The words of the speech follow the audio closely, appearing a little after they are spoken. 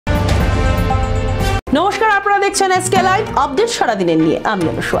নমস্কার, আপনারা দেখছেন এসকে লাইভ আপডেট সারাদিনের নিয়ে আমি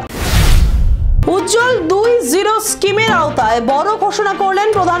অনুষ্কা। উজ্জ্বল 2.0 স্কিমের আওতায় বড় ঘোষণা করলেন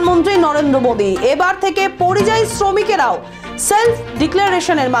প্রধানমন্ত্রী নরেন্দ্র মোদী। এবার থেকে পরিযায়ী শ্রমিকেরাও সেলফ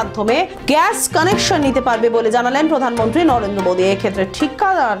ডিক্লারেশনের মাধ্যমে গ্যাস কানেকশন নিতে পারবে বলে জানালেন প্রধানমন্ত্রী নরেন্দ্র মোদী। এক্ষেত্রে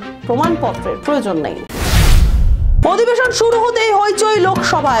ঠিকাদার প্রমাণপত্রের প্রয়োজন নেই। অধিবেশন শুরু হতেই হইচই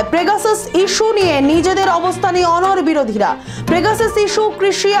লোকসভায়। পেগাসাস ইস্যু নিয়ে নিজেদের অবস্থানে অনড় বিরোধীরা। পেগাসাস ইস্যু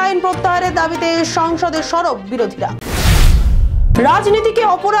কৃষি আইন প্রত্যাহারের দাবিতে সংসদে সরব বিরোধীরা। রাজনীতিকে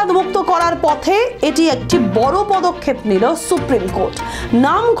অপরাধ মুক্ত করার পথে এটি একটি বড় পদক্ষেপ নিল সুপ্রিম কোর্ট।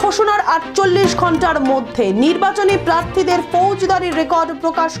 নাম ঘোষণার 48 ঘন্টার মধ্যে নির্বাচনী প্রার্থীদের ফৌজদারি রেকর্ড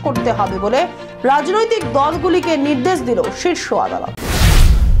প্রকাশ করতে হবে বলে রাজনৈতিক দলগুলিকে নির্দেশ দিল শীর্ষ আদালত।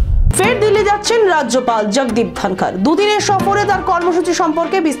 ফের দিল্লি যাচ্ছেন রাজ্যপাল জগদীপ ধনখড়। দুদিনের সফরে তার কর্মসূচি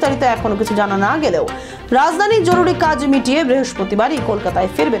সম্পর্কে বিস্তারিত এখনো কিছু জানা না গেলেও রাজধানীর জরুরি কাজ মিটিয়ে বৃহস্পতিবারই কলকাতায়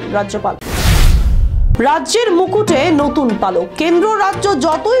ফিরবেন রাজ্যপাল। রাজ্যের মুকুটে নতুন পালক। কেন্দ্র রাজ্য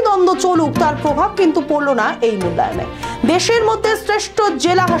যতই দ্বন্দ্ব চলুক তার প্রভাব কিন্তু পড়ল না এই মূল্যায়নে। দেশের মধ্যে শ্রেষ্ঠ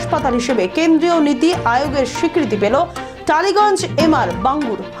জেলা হাসপাতাল হিসেবে কেন্দ্রীয় নীতি আয়োগের স্বীকৃতি পেল টালিগঞ্জ এমআর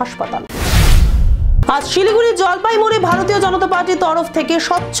বাঙ্গুর হাসপাতাল। আজ শিলিগুড়ি জলপাইগুড়ি ভারতীয় জনতা পার্টির তরফ থেকে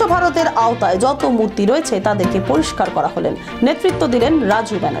স্বচ্ছ ভারতের আওতায় যত মূর্তি রয়েছে তাদেরকে পরিষ্কার করা হলেন। নেতৃত্ব দিলেন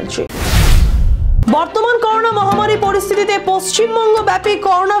রাজু ব্যানার্জি। বর্তমান করোনা মহামারী পরিস্থিতিতে পশ্চিমবঙ্গ ব্যাপী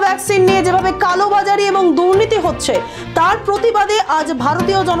করোনা ভ্যাকসিন নিয়ে যেভাবে কালোবাজারি এবং দুর্নীতি হচ্ছে তার প্রতিবাদে আজ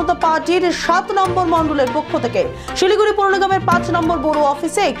ভারতীয় জনতা পার্টির 7 নম্বর মণ্ডলের পক্ষ থেকে শিলিগুড়ি পৌর নিগমের 5 নম্বর বড়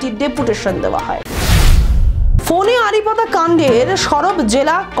অফিসে একটি ডেপুটেশন দেওয়া হয়। ফোনে আড়িপাতা কাণ্ডের সরব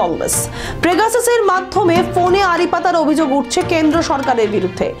জেলা কংগ্রেস। পেগাসাসের মাধ্যমে ফোনে আড়িপাতার অভিযোগ উঠছে কেন্দ্র সরকারের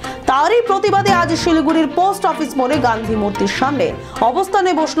বিরুদ্ধে। তারই প্রতিবাদে আজ শিলিগুড়ির পোস্ট অফিস মোড়ে গান্ধী মূর্তির সামনে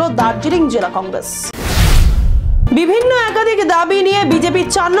অবস্থানে বসলো দার্জিলিং জেলা কংগ্রেস। বিভিন্ন একাধিক দাবি নিয়ে বিজেপির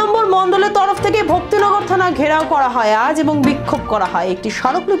 4 নম্বর মণ্ডলের তরফ থেকে ভক্তিনগর থানা ঘেরাও করা হয় আজ এবং বিক্ষোভ করা হয়। একটি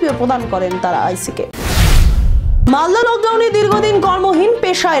স্মারকলিপিও প্রদান করেন তারা আইসিকে। মালদা লকডাউনে দীর্ঘদিন কর্মহীন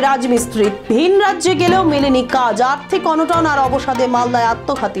পেশায় রাজমিস্ত্রি। ভিন রাজ্যে গেলেও মেলেনি কাজ। আর্থিক অনটন আর অবসাদে মালদায়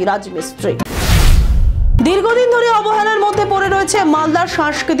আত্মঘাতী রাজমিস্ত্রি। দীর্ঘদিন ধরে অবহেলার মধ্যে পড়ে রয়েছে মালদার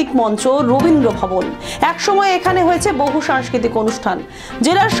সাংস্কৃতিক মঞ্চ রবীন্দ্র ভবন। একসময় এখানে হয়েছে বহু সাংস্কৃতিক অনুষ্ঠান।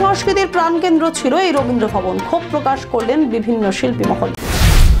 জেলার সংস্কৃতির প্রাণকেন্দ্র ছিল এই রবীন্দ্র ভবন। ক্ষোভ প্রকাশ করলেন বিভিন্ন শিল্পী মহল।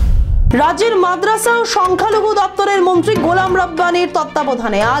 রাজ্যের মাদ্রাসা ও সংখ্যালঘু দপ্তরের মন্ত্রী গোলাম রব্বানির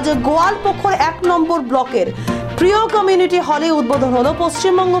তত্ত্বাবধানে আজ গোয়ালপোখর 1 নম্বর ব্লকের প্রিয় কমিউনিটি হলে উদ্বোধন হলো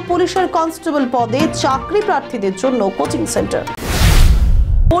পশ্চিমবঙ্গ পুলিশের কনস্টেবল পদে চাকরি প্রার্থীদের জন্য কোচিং সেন্টার।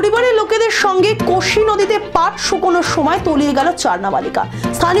 পরিবারের লোকেদের সঙ্গে কোশি নদীতে পাট শুকোনোর সময় তলিয়ে গেল 4 নাবালিকা।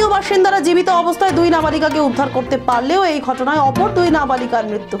 স্থানীয় বাসিন্দারা জীবিত অবস্থায় 2 নাবালিকাকে উদ্ধার করতে পারলেও এই ঘটনায় অপর 2 নাবালিকার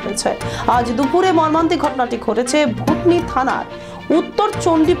মৃত্যু হয়েছে। আজ দুপুরে মর্মান্তিক ঘটনাটি ঘটেছে ভুটনি থানার উত্তর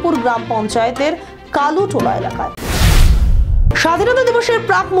চণ্ডীপুর গ্রাম পঞ্চায়েতের কালুটোলা এলাকায়। স্বাধীনতা দিবসের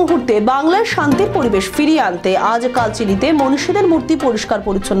প্রাক মুহূর্তে বাংলায় শান্তির পরিবেশ ফিরিয়ে আনতে আজ কালচিনিতে মনীষীদের মূর্তি পরিষ্কার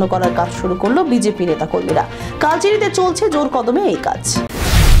পরিচ্ছন্ন করার কাজ শুরু করলো বিজেপি নেতাকর্মীরা। কালচিনিতে চলছে জোর কদমে এই কাজ।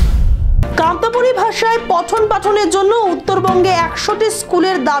 কামতাপুরী ভাষায় পঠন পাঠনের জন্য উত্তরবঙ্গে 100টি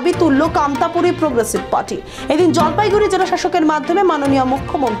স্কুলের দাবি তুলল কামতাপুরী প্রোগ্রেসিভ পার্টি। এদিন জলপাইগুড়ি জেলা শাসকের মাধ্যমে মাননীয়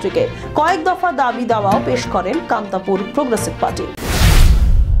মুখ্যমন্ত্রীকে কয়েক দফা দাবি দাওয়াও পেশ করেন কামতাপুর প্রোগ্রেসিভ পার্টি।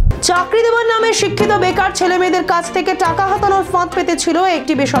 চাকরি দেওয়ার নামে শিক্ষিত বেকার ছেলে মেয়েদের কাছ থেকে টাকা হাতানোর ফাঁদ পেতেছিল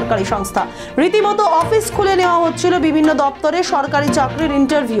একটি বেসরকারি সংস্থা। রীতিমতো অফিস খুলে নেওয়া হচ্ছিল বিভিন্ন দপ্তরে সরকারি চাকরির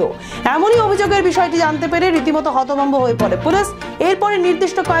ইন্টারভিউ। এমনই অভিযোগের বিষয়টি জানতে পেরে রীতিমতো হতভম্ব হয়ে পড়ে পুলিশ। এরপরে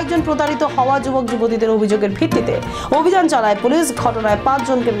নির্দিষ্ট কয়েকজন প্রতারিত হওয়া যুবক যুবতীদের অভিযোগের ভিত্তিতে অভিযান চালায় পুলিশ। ঘটনায় 5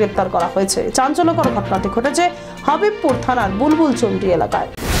 জনকে গ্রেপ্তার করা হয়েছে। চাঞ্চল্যকর ঘটনাটি ঘটেছে হাবিবপুর থানার বুলবুল চন্ডী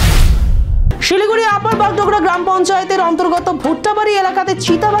এলাকায়। শিলিগুড়ি আপার বাগডোগরা গ্রাম পঞ্চায়েতের অন্তর্গত ভুট্টাবাড়ি এলাকাতে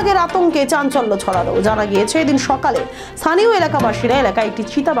চিতাবাঘের আতঙ্কে চাঞ্চল্য ছড়ালো। জানা গিয়েছে এদিন সকালে স্থানীয় এলাকাবাসীরা এলাকায় একটি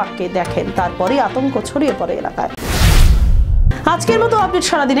চিতাবাঘকে দেখেন। তারপরে আতঙ্ক ছড়িয়ে পড়ে এলাকায়। আজকের মতো আপডেট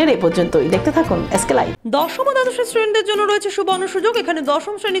সারাদিনের এই পর্যন্তই। দেখতে থাকুন এসকে লাইভ। দশম ও দ্বাদশ শ্রেণীদের জন্য রয়েছে সুবর্ণ সুযোগ। এখানে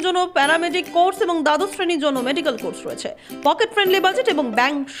দশম শ্রেণীর জন্য প্যারামেডিক কোর্স এবং দ্বাদশ শ্রেণীর জন্য মেডিকেল কোর্স রয়েছে। পকেট ফ্রেন্ডলি বাজেট এবং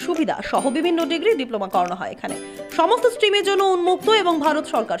ব্যাংক সুবিধা সহ বিভিন্ন ডিগ্রি ডিপ্লোমা করানো হয় এখানে। সমস্ত স্ট্রিমের জন্য উন্মুক্ত এবং ভারত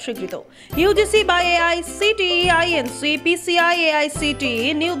সরকার স্বীকৃত। UGC by AICTE INC PCI AICTE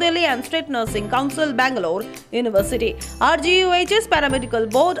new Delhi and state nursing council Bangalore university RGUHS paramedical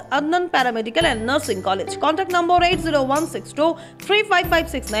board Adnan paramedical and nursing college. Contact number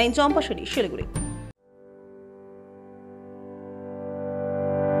 8016235569 চম্পাশাড়ি Siliguri.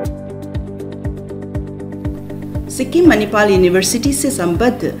 Sikkim Manipal university से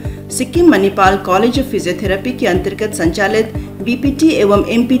संबद्ध Sikkim Manipal college of physiotherapy के अंतर्गत संचालित बीपीटी एवं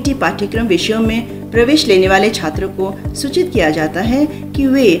एमपीटी पाठ्यक्रम विषयों में प्रवेश लेने वाले छात्रों को सूचित किया जाता है कि कि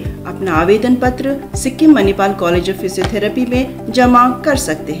वे अपना आवेदन पत्र Sikkim Manipal college of physiotherapy में जमा कर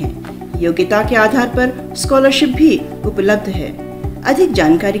सकते हैं। योग्यता के आधार पर स्कॉलरशिप भी उपलब्ध है। अधिक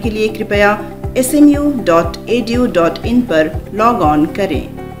जानकारी के लिए कृपया smu.edu.in पर लॉग ऑन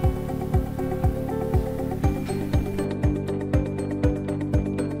करें।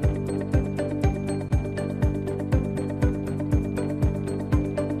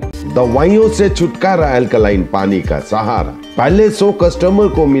 दवाइयों से छुटकारा, अल्कलाइन पानी का सहारा। पहले 100 कस्टमर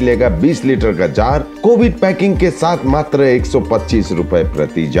को मिलेगा 20 लीटर का जार, कोविड पैकिंग के साथ मात्र 125 रुपए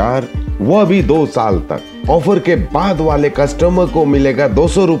प्रति जार, वह भी 2 साल तक। ऑफर के बाद वाले कस्टमर को मिलेगा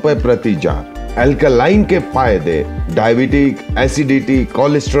 200 रुपए प्रति जार। अल्कलाइन के फायदे: diabetic, acidity,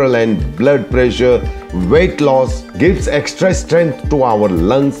 cholesterol and blood pressure, weight loss, gives extra strength to our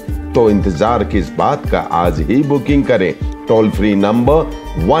lungs. तो इंतजार किस बात का, आज ही बुकिंग करें। Toll free number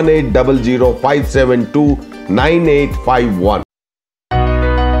 1800-572-9851।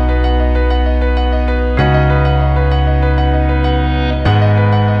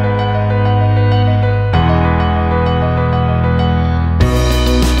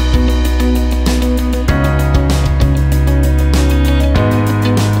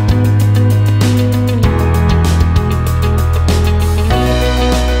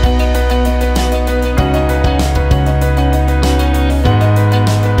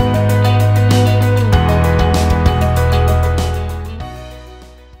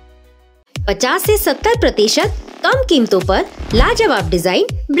 पचास से 70% कम कीमतों पर लाजवाब डिजाइन,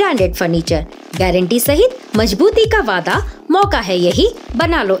 ब्रांडेड फर्नीचर, गारंटी सहित मजबूती का वादा। मौका है यही,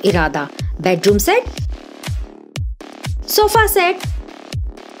 बना लो इरादा। Bedroom set, sofa set,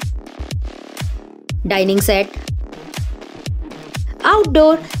 dining set,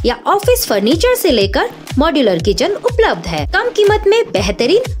 outdoor या ऑफिस फर्नीचर से लेकर मॉड्यूलर किचन उपलब्ध है। कम कीमत में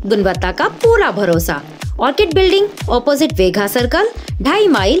बेहतरीन गुणवत्ता का पूरा भरोसा। Orchid building, opposite वेघा circle, 2.5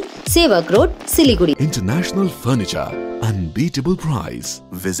 mile, सेवक road, Siliguri. International Furniture, unbeatable price.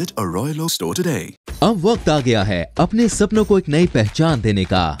 Visit a Royal Oak store today. अब वक्त आ गया है अपने सपनों को एक नई पहचान देने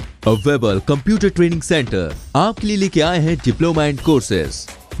का। अवेलेबल कंप्यूटर ट्रेनिंग सेंटर आपके लिए लेके आए हैं डिप्लोमा एंड कोर्सेज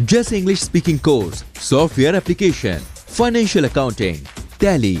जैसे English speaking course, software application, financial accounting,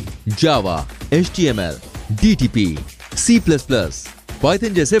 tally, जावा, HTML, DTP, C++,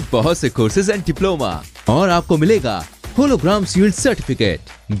 पाइथन जैसे बहुत से कोर्सेज एंड डिप्लोमा। और आपको मिलेगा hologram sealed certificate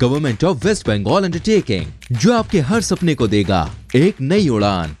government of waste Bengal undertaking, जो आपके हर सपने को देगा एक नई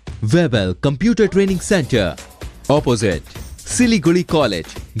उड़ान। वेबल computer training centre, opposite Siliguri college,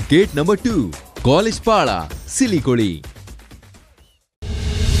 gate number 2, college पाड़ा, सिलीगुड़ी।